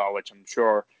phone call, which I'm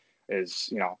sure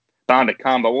is, bound to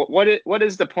come. But what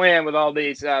is the plan with all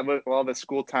these, with all the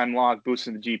school time log,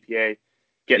 boosting the GPA,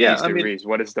 getting these degrees?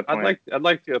 What is the plan? I'd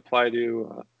like to apply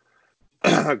to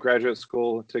graduate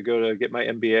school to go to get my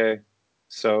MBA.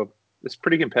 So it's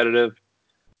pretty competitive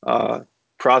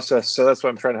process. So that's why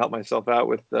I'm trying to help myself out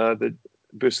with the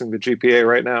boosting the GPA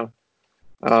right now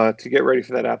to get ready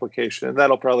for that application. And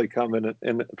that'll probably come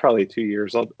in probably 2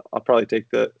 years. I'll probably take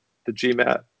the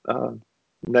GMAT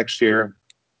next year,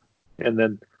 and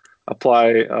then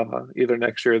apply either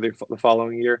next year or the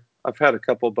following year. I've had a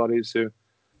couple of buddies who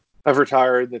have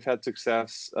retired. They've had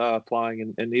success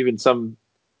applying, and even some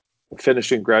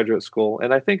finishing graduate school.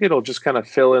 And I think it'll just kind of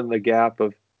fill in the gap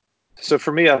of, so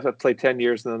for me, I've played 10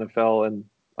 years in the NFL, and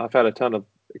I've had a ton of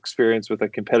experience with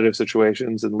competitive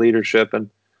situations and leadership. And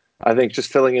I think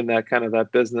just filling in that kind of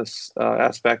that business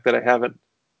aspect that I haven't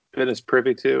been as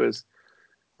privy to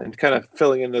and kind of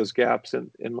filling in those gaps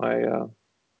in my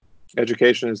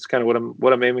education is kind of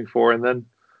what I'm aiming for. And then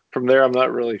from there, I'm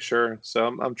not really sure. So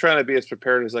I'm trying to be as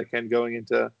prepared as I can going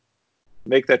into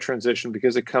make that transition,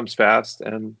 because it comes fast,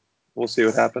 and we'll see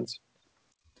what happens.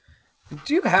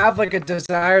 Do you have like a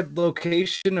desired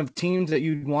location of teams that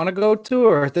you'd want to go to,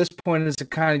 or at this point is it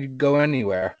kind of you go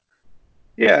anywhere?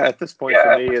 Yeah, at this point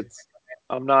for me,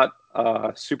 I'm not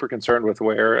super concerned with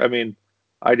where. I mean,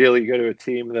 ideally, you go to a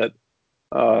team that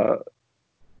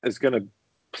is going to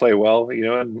play well,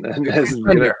 and isn't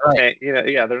going to tank.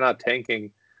 Yeah, they're not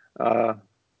tanking. But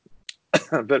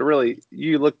really,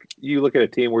 you look at a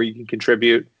team where you can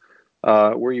contribute,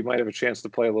 where you might have a chance to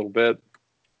play a little bit,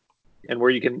 and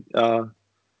where you can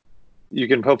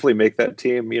hopefully make that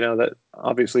team. That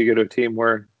obviously you go to a team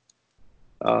where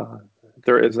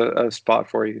there is a spot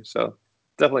for you. So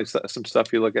definitely some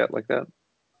stuff you look at like that.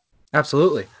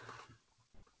 Absolutely.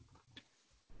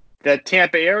 The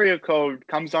Tampa area code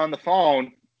comes on the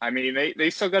phone. I mean, they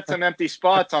still got some empty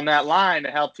spots on that line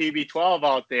to help TB12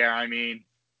 out there. I mean,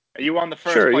 are you on the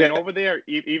first Sure, plane yeah. over there,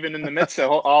 even in the midst of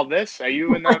all this? Are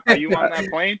you in that? Are you on that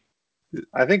plane?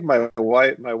 I think my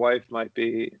wife might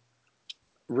be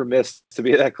remiss to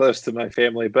be that close to my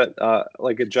family, but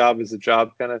like a job is a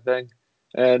job kind of thing.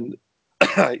 And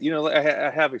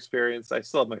I have experience. I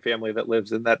still have my family that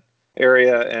lives in that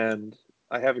area, and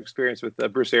I have experience with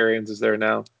Bruce Arians is there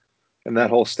now, and that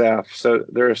whole staff. So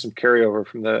there is some carryover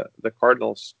from the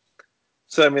Cardinals.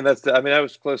 So I mean, I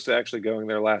was close to actually going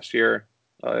there last year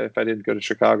if I didn't go to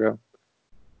Chicago.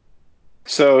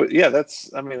 So yeah,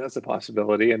 that's a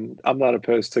possibility, and I'm not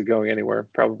opposed to going anywhere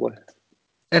probably.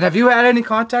 And have you had any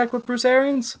contact with Bruce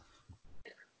Arians?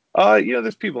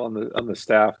 There's people on the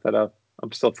staff that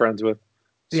I'm still friends with,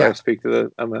 so I speak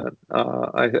to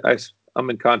I'm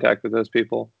in contact with those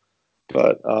people.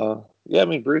 But yeah, I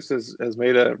mean, Bruce has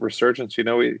made a resurgence. He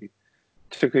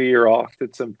took a year off,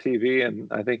 did some TV, and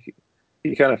I think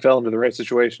he kind of fell into the right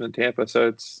situation in Tampa.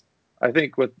 So I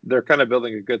think they're kind of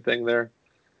building a good thing there,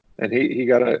 and he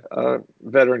got a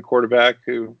veteran quarterback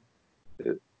who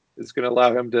is going to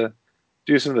allow him to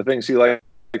do some of the things he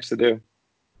likes to do.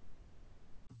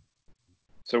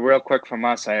 So real quick from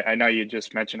us, I know you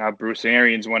just mentioned how Bruce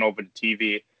Arians went over to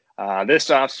TV this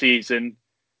offseason.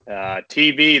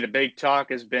 TV, the big talk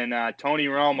has been Tony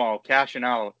Romo cashing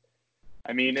out.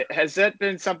 I mean, has that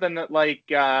been something that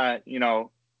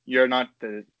you're not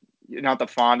the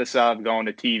fondest of going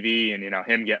to TV and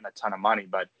him getting a ton of money,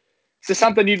 but is this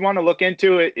something you'd want to look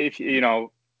into if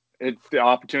the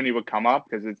opportunity would come up?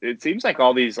 Because it seems like a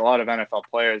lot of NFL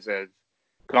players have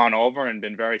gone over and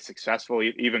been very successful.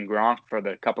 Even Gronk for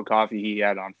the cup of coffee he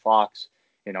had on Fox,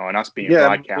 and us being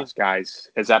broadcast guys.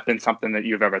 Has that been something that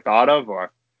you've ever thought of,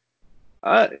 or?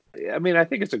 I mean, I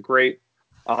think it's a great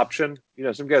option.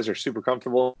 Some guys are super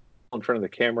comfortable in front of the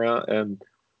camera and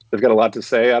they've got a lot to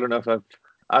say. I don't know if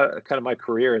kind of my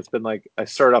career, it's been like I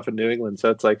started off in New England,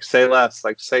 so it's like say less,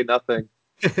 like say nothing.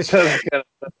 So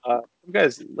some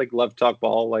guys like love to talk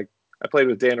ball. Like I played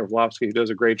with Dan Orlovsky, who does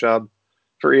a great job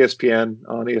for ESPN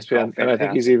on ESPN, and I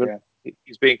think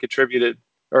he's being contributed,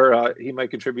 or he might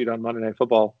contribute on Monday Night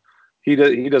Football. He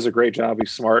does a great job.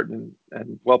 He's smart and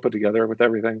well put together with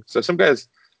everything. So some guys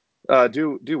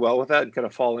do well with that and kind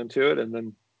of fall into it. And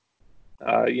then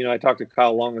I talked to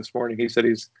Kyle Long this morning. He said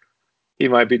he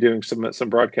might be doing some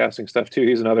broadcasting stuff too.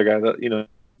 He's another guy that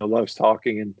loves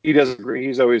talking, and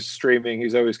he's always streaming.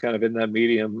 He's always kind of in that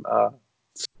medium.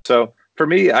 So for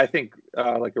me, I think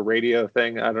like a radio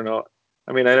thing. I don't know.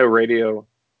 I mean, I know radio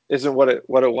isn't what it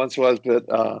once was, but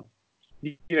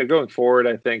going forward,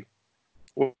 I think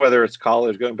whether it's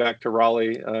college, going back to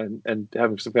Raleigh and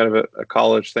having some kind of a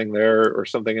college thing there or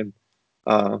something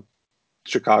in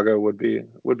Chicago would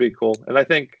be cool. And I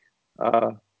think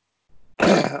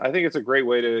I think it's a great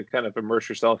way to kind of immerse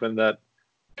yourself in that,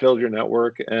 build your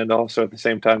network, and also at the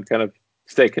same time kind of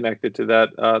stay connected to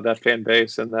that fan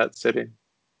base and that city.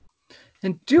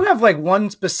 And do you have like one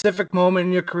specific moment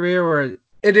in your career where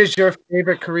it is your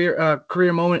favorite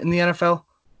career moment in the NFL?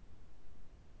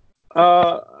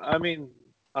 I mean,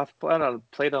 I've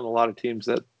played on a lot of teams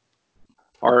that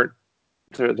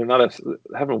they're not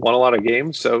haven't won a lot of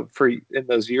games. So in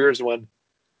those years when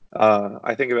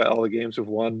I think about all the games we've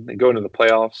won and going to the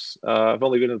playoffs, I've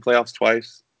only been in the playoffs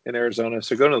twice in Arizona.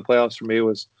 So going to the playoffs for me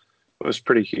was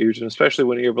pretty huge, and especially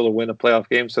when you're able to win a playoff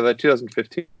game. So that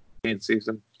 2015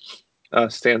 season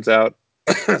stands out.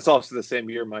 It's also the same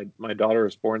year my daughter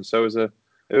was born, so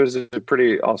it was a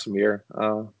pretty awesome year.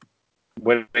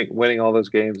 Winning all those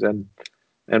games and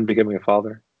becoming a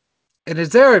father. And is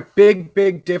there a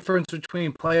big difference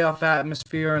between playoff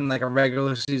atmosphere and like a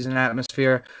regular season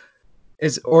atmosphere?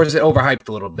 Or is it overhyped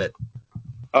a little bit?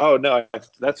 Oh no,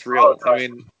 that's real. I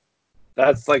mean,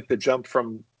 that's like the jump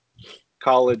from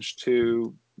college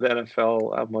to the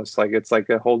NFL. Almost like it's like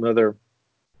a whole nother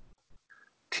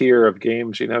tier of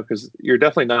games, because you're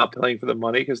definitely not playing for the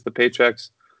money because the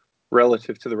paychecks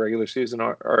relative to the regular season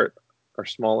are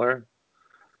smaller.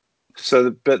 So,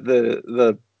 but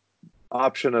the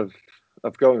option of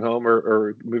going home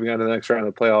or moving on to the next round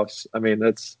of the playoffs, I mean,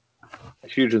 that's a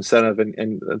huge incentive,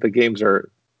 and the games are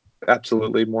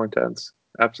absolutely more intense.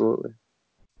 Absolutely.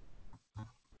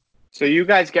 So you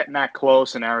guys getting that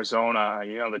close in Arizona,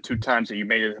 the two times that you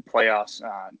made it to the playoffs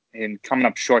and coming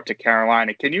up short to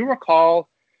Carolina, can you recall,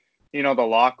 the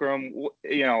locker room?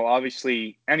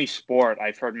 Obviously any sport,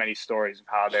 I've heard many stories of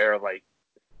how they're like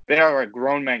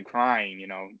grown men crying,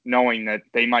 knowing that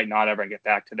they might not ever get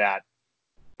back to that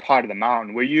part of the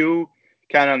mountain. Were you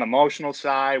kind of on the emotional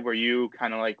side? Were you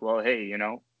kind of like, well, hey,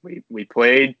 we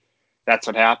played, that's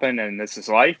what happened, and this is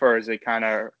life? Or is it kind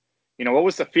of, what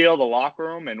was the feel of the locker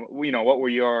room, and what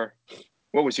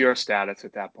was your status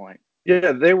at that point?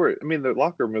 Yeah, they were. I mean, the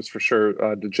locker room was for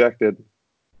sure dejected,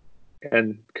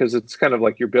 and because it's kind of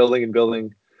like you're building and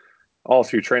building all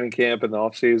through training camp and the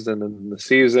off season and the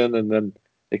season, and then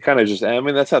it kind of just. I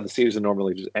mean, that's how the season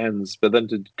normally just ends. But then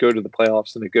to go to the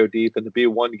playoffs and to go deep and to be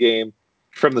one game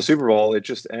from the Super Bowl, it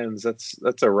just ends.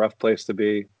 That's a rough place to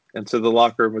be. And so the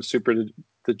locker room was super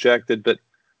dejected. But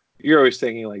you're always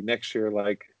thinking like next year,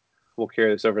 like we'll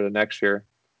carry this over to next year.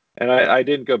 And I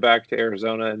didn't go back to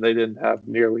Arizona, and they didn't have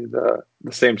nearly the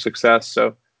same success.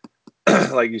 So,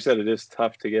 like you said, it is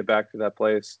tough to get back to that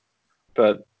place.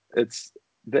 But it's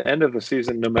the end of the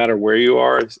season, no matter where you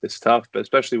are, it's tough. But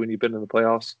especially when you've been in the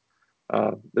playoffs,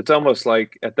 it's almost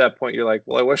like at that point you're like,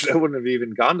 well, I wish I wouldn't have even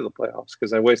gone to the playoffs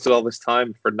because I wasted all this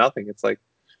time for nothing. It's like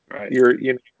you're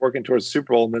working towards the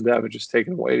Super Bowl, and then to have it just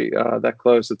taken away that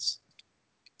close.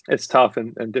 It's tough,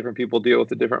 and different people deal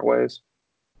with it different ways.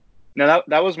 Now,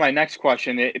 that was my next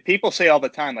question. People say all the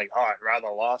time, like, oh, I'd rather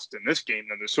lost in this game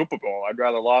than the Super Bowl. I'd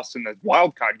rather lost in the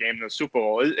wild card game than the Super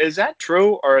Bowl. Is that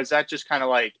true, or is that just kind of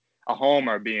like a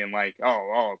homer being like,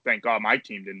 oh, thank God my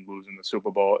team didn't lose in the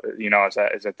Super Bowl?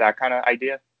 Is it that kind of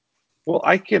idea? Well,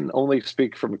 I can only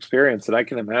speak from experience, and I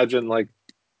can imagine like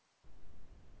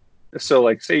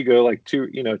say you go like 2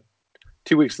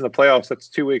 weeks in the playoffs, that's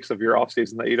 2 weeks of your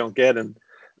offseason that you don't get, and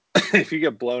if you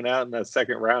get blown out in that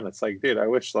second round, it's like, dude, I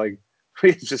wish like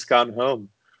we had just gone home,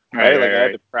 right? I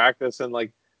had to practice and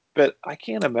but I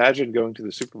can't imagine going to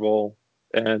the Super Bowl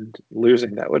and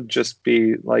losing. That would just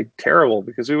be like terrible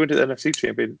because we went to the NFC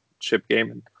Championship game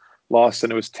and lost,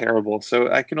 and it was terrible. So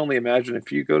I can only imagine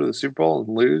if you go to the Super Bowl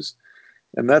and lose,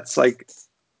 and that's like,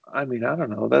 I mean, I don't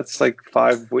know, that's like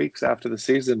 5 weeks after the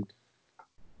season.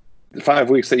 5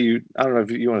 weeks that I don't know if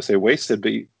you want to say wasted,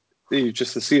 but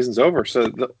just the season's over.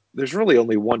 So there's really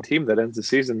only one team that ends the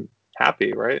season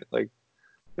happy, right? Like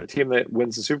the team that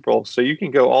wins the Super Bowl. So you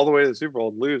can go all the way to the Super Bowl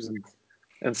and lose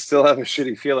and still have a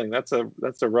shitty feeling. That's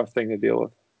a rough thing to deal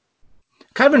with.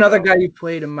 Kind of another guy you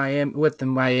played in Miami,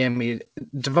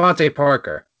 Devontae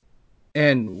Parker.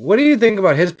 And what do you think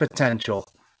about his potential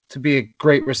to be a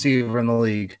great receiver in the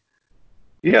league?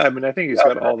 Yeah, I mean, I think he's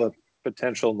got all the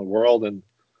potential in the world, and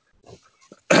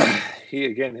he,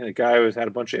 again, a guy who's had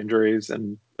a bunch of injuries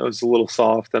and was a little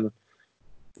soft. And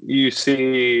you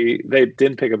see, they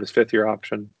didn't pick up his fifth-year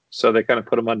option, so they kind of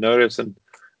put him on notice. And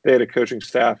they had a coaching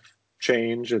staff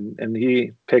change, and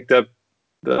he picked up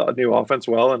the new offense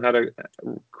well and had a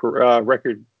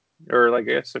record, or like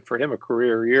I guess for him, a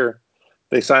career year.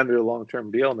 They signed a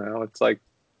long-term deal now. It's like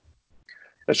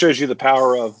that shows you the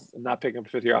power of not picking up a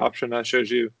fifth-year option. That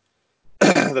shows you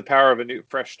the power of a new,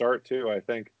 fresh start too. I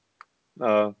think.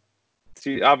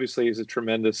 Obviously, he's a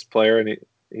tremendous player, and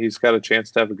he's got a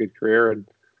chance to have a good career. And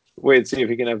wait and see if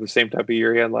he can have the same type of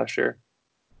year he had last year.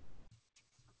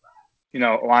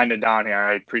 Winding down here,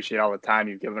 I appreciate all the time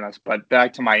you've given us. But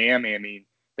back to Miami, I mean,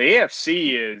 the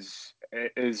AFC is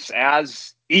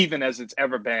as even as it's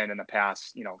ever been in the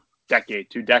past, decade,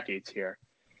 2 decades here.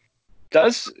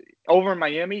 Does over in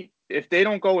Miami, if they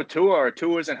don't go with Tua or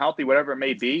Tua isn't healthy, whatever it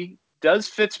may be, does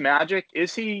Fitzmagic,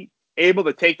 is he able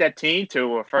to take that team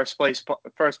to a first place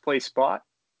spot?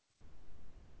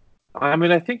 I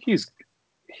mean, I think he's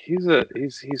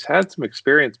had some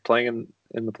experience playing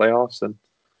in the playoffs, and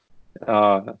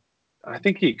I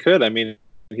think he could. I mean,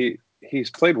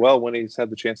 he's played well when he's had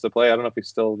the chance to play. I don't know if he's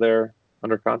still there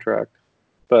under contract,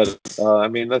 but I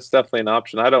mean, that's definitely an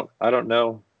option. I don't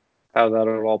know how that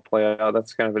would all play out.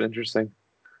 That's kind of an interesting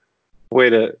way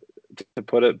to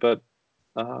put it, but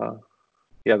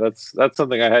yeah, that's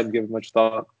something I hadn't given much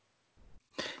thought.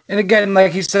 And again,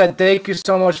 like he said, thank you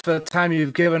so much for the time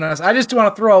you've given us. I just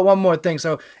want to throw out one more thing.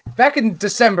 So back in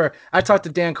December, I talked to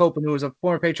Dan Copen, who was a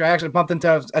former Patriot. I actually bumped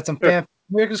into at some fan.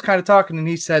 We were just kind of talking, and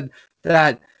he said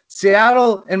that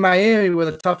Seattle and Miami were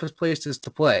the toughest places to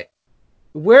play.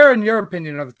 Where, in your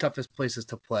opinion, are the toughest places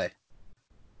to play?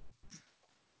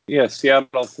 Yeah,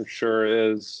 Seattle for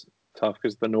sure is tough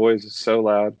because the noise is so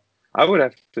loud. I would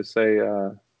have to say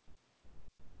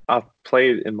I've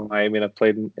played in Miami and I've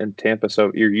played in Tampa,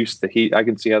 so you're used to the heat. I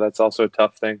can see how that's also a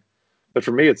tough thing. But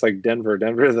for me, it's like Denver.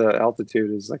 Denver, the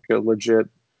altitude is like a legit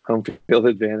home field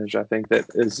advantage. I think that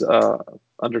is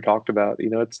under talked about.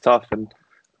 It's tough, and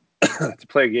to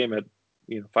play a game at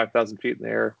 5,000 feet in the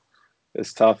air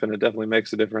is tough, and it definitely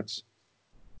makes a difference.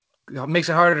 It makes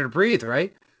it harder to breathe,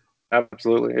 right?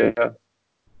 Absolutely, yeah.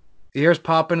 Ears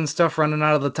popping and stuff running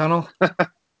out of the tunnel.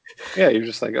 Yeah, you're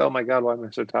just like, oh my God, why am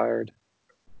I so tired?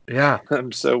 Yeah.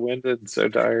 I'm so winded and so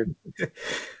tired.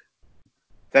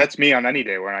 That's me on any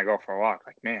day when I go for a walk.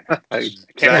 Like, man, I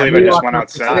Exactly. can't believe I just went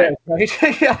outside.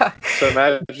 Yeah. So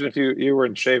imagine if you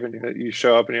weren't shaving, you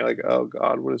show up and you're like, oh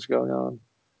God, what is going on?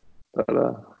 But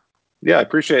yeah, I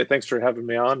appreciate it. Thanks for having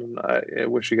me on, and I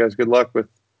wish you guys good luck with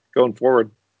going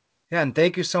forward. Yeah, and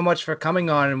thank you so much for coming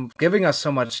on and giving us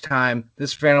so much time.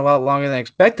 This ran a lot longer than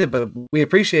expected, but we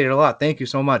appreciate it a lot. Thank you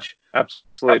so much.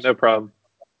 Absolutely, no problem.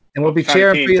 And we'll be Shine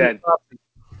cheering team, for you. Ted.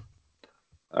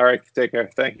 All right, take care.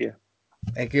 Thank you.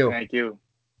 Thank you. Thank you.